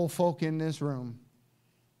no old folk in this room.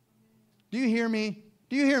 Do you hear me?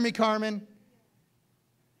 Do you hear me, Carmen?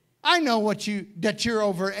 I know that you're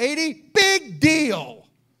over 80. Big deal.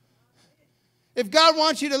 If God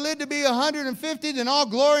wants you to live to be 150, then all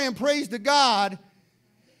glory and praise to God.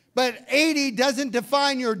 But 80 doesn't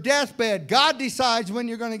define your deathbed. God decides when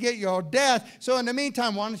you're going to get your death. So in the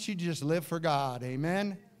meantime, why don't you just live for God?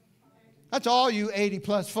 Amen? That's all you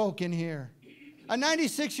 80-plus folk in here. A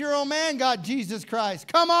 96-year-old man got Jesus Christ.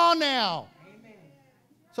 Come on now. Amen.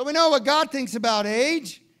 So we know what God thinks about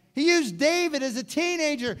age. He used David as a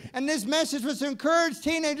teenager, and this message was to encourage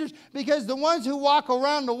teenagers because the ones who walk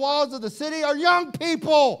around the walls of the city are young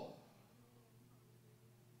people.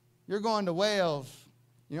 You're going to Wales.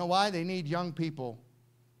 You know why? They need young people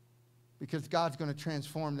because God's going to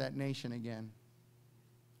transform that nation again.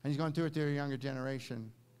 And he's going to do it through a younger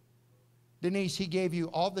generation. Denise, he gave you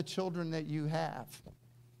all the children that you have,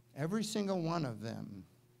 every single one of them,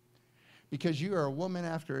 because you are a woman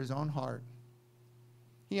after his own heart.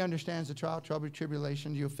 He understands the trial, trouble,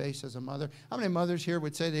 tribulation you'll face as a mother. How many mothers here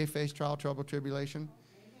would say they face trial, trouble, tribulation?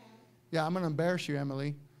 Amen. Yeah, I'm going to embarrass you,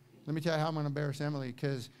 Emily. Let me tell you how I'm going to embarrass Emily,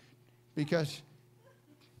 because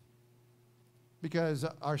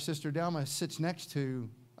our sister Delma sits next to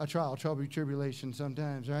a trial, trouble, tribulation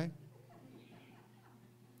sometimes, right?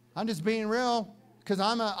 I'm just being real, because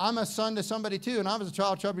I'm a son to somebody too, and I was a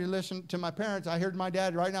trial, trouble, tribulation to my parents. I heard my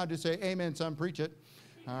dad right now just say, amen, son, preach it.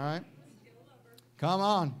 All right? Come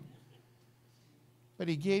on. But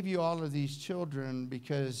he gave you all of these children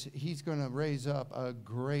because he's going to raise up a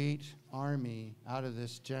great army out of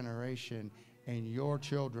this generation, and your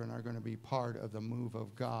children are going to be part of the move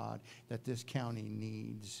of God that this county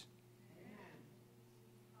needs.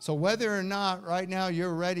 So whether or not right now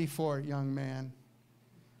you're ready for it, young man,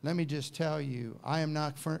 let me just tell you, I am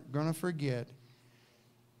not going to forget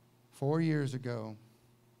 4 years ago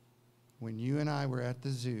when you and I were at the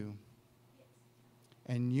zoo.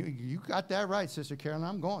 And you got that right, Sister Carolyn.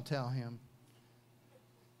 I'm going to tell him.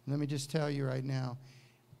 Let me just tell you right now,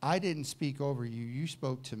 I didn't speak over you. You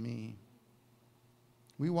spoke to me.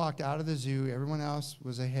 We walked out of the zoo. Everyone else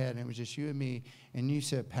was ahead, and it was just you and me. And you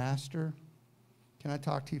said, Pastor, can I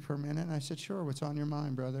talk to you for a minute? And I said, sure. What's on your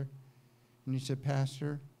mind, brother? And you said,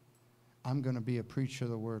 Pastor, I'm going to be a preacher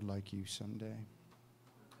of the word like you someday.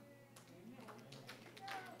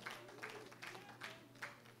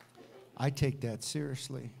 I take that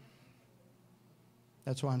seriously.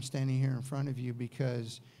 That's why I'm standing here in front of you,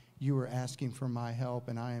 because you were asking for my help,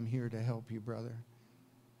 and I am here to help you, brother.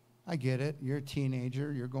 I get it. You're a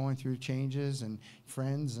teenager. You're going through changes and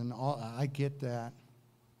friends and all. I get that.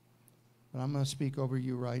 But I'm going to speak over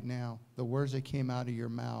you right now. The words that came out of your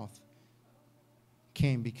mouth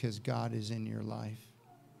came because God is in your life.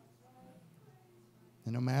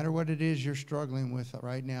 And no matter what it is you're struggling with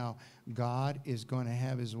right now, God is going to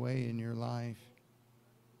have his way in your life.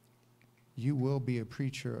 You will be a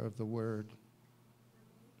preacher of the word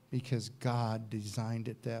because God designed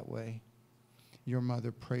it that way. Your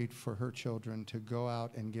mother prayed for her children to go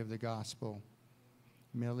out and give the gospel.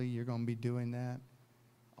 Millie, you're going to be doing that.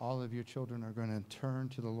 All of your children are going to turn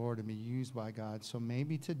to the Lord and be used by God. So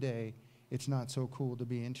maybe today it's not so cool to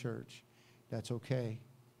be in church. That's okay.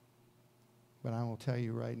 But I will tell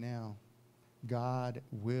you right now, God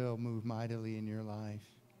will move mightily in your life.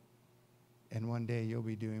 And one day you'll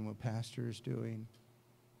be doing what Pastor is doing.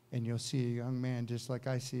 And you'll see a young man just like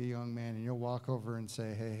I see a young man. And you'll walk over and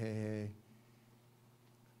say, hey, hey, hey,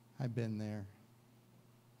 I've been there.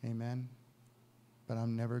 Amen. But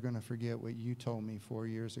I'm never going to forget what you told me 4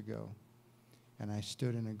 years ago. And I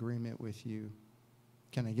stood in agreement with you.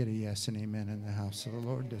 Can I get a yes and amen in the house of the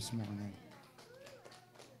Lord this morning?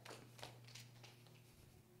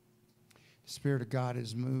 The Spirit of God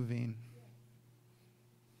is moving.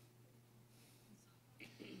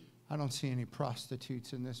 I don't see any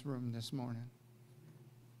prostitutes in this room this morning.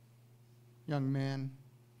 Young man.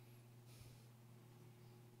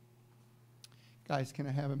 Guys, can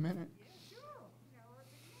I have a minute? Yeah, sure.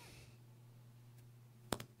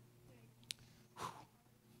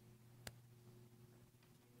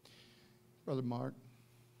 Brother Mark,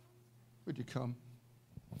 would you come?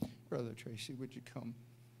 Brother Tracy, would you come?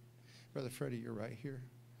 Brother Freddie, you're right here.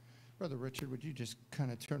 Brother Richard, would you just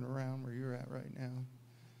kind of turn around where you're at right now?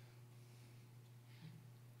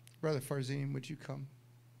 Brother Farzine, would you come?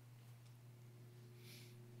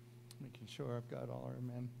 Making sure I've got all our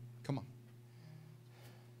men. Come on.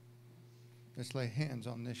 Let's lay hands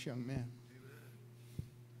on this young man.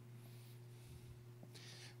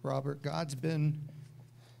 Robert,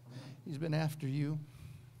 he's been after you,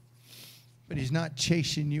 but he's not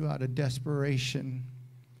chasing you out of desperation.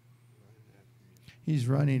 He's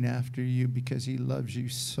running after you because he loves you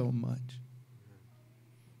so much.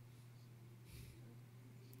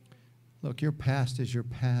 Look, your past is your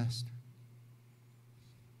past.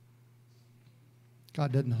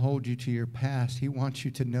 God doesn't hold you to your past. He wants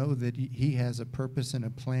you to know that he has a purpose and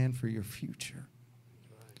a plan for your future.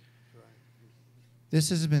 This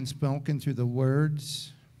has been spoken through the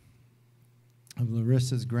words of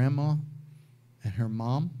Larissa's grandma and her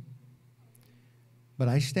mom. But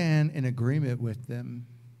I stand in agreement with them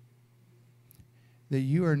that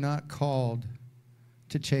you are not called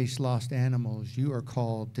to chase lost animals. You are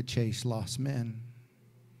called to chase lost men.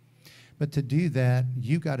 But to do that,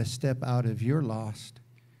 you got to step out of your lost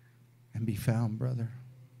and be found, brother.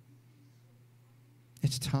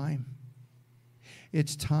 It's time.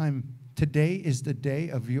 It's time. Today is the day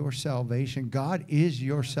of your salvation. God is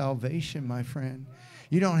your salvation, my friend.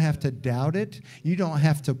 You don't have to doubt it. You don't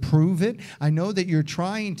have to prove it. I know that you're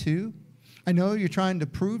trying to. I know you're trying to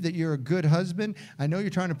prove that you're a good husband. I know you're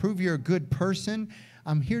trying to prove you're a good person.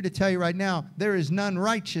 I'm here to tell you right now, there is none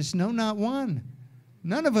righteous, no, not one.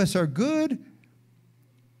 None of us are good.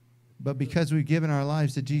 But because we've given our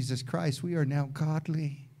lives to Jesus Christ, we are now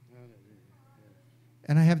godly.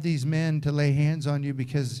 And I have these men to lay hands on you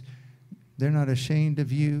because they're not ashamed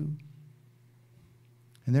of you.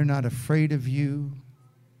 And they're not afraid of you.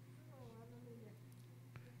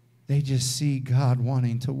 They just see God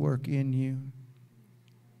wanting to work in you.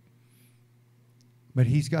 But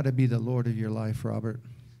he's got to be the Lord of your life, Robert.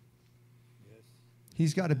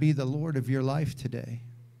 He's got to be the Lord of your life today.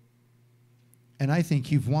 And I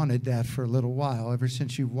think you've wanted that for a little while. Ever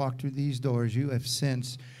since you've walked through these doors, you have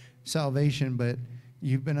sensed salvation, but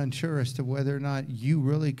you've been unsure as to whether or not you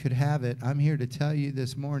really could have it. I'm here to tell you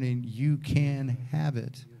this morning, you can have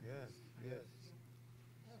it.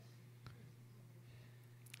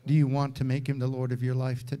 Do you want to make him the Lord of your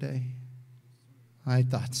life today? I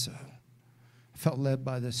thought so. I felt led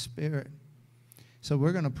by the Spirit. So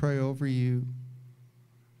we're going to pray over you.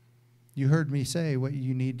 You heard me say what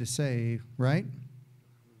you need to say, right?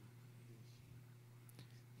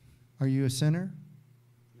 Are you a sinner?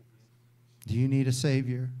 Do you need a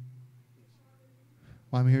Savior?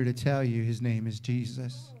 Well, I'm here to tell you his name is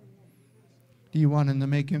Jesus. Do you want him to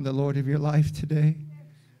make him the Lord of your life today?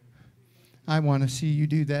 I want to see you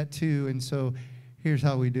do that too. And so here's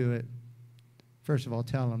how we do it. First of all,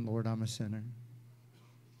 tell him, Lord, I'm a sinner.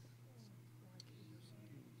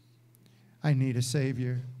 I need a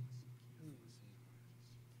Savior.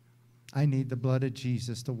 I need the blood of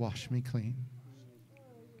Jesus to wash me clean.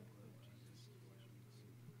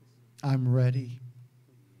 I'm ready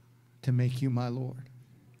to make you my Lord.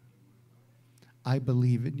 I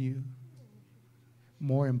believe in you.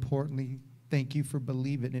 More importantly, thank you for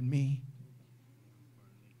believing in me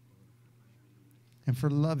and for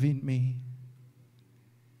loving me.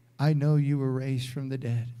 I know you were raised from the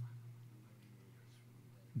dead.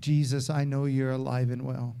 Jesus, I know you're alive and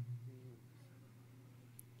well.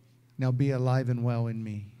 Now be alive and well in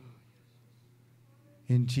me.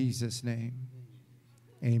 In Jesus' name,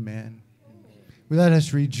 amen. Let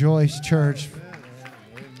us rejoice, church.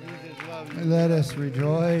 Let us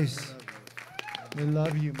rejoice. We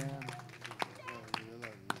love you, man.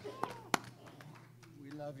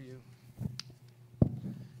 We love you.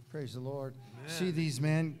 Praise the Lord. See these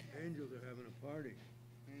men? Angels are having a party.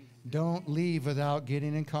 Don't leave without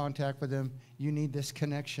getting in contact with them. You need this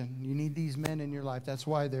connection. You need these men in your life. That's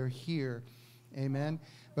why they're here. Amen.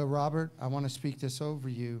 But Robert, I want to speak this over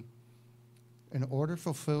you. In order to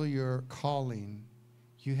fulfill your calling,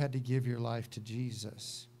 you had to give your life to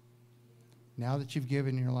Jesus. Now that you've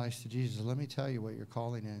given your life to Jesus, let me tell you what your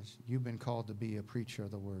calling is. You've been called to be a preacher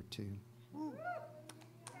of the word too.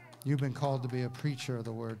 You've been called to be a preacher of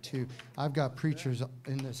the word too. I've got preachers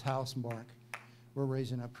in this house, Mark. We're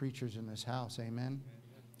raising up preachers in this house. Amen.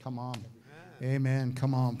 Come on. Amen.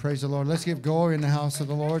 Come on. Praise the Lord. Let's give glory in the house of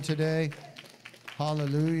the Lord today.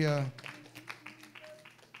 Hallelujah.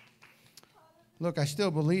 Look, I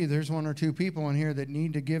still believe there's one or two people in here that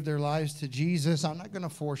need to give their lives to Jesus. I'm not going to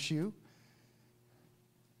force you.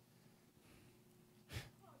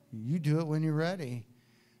 You do it when you're ready.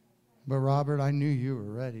 But Robert, I knew you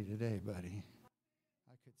were ready today, buddy.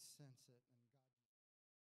 I could sense it.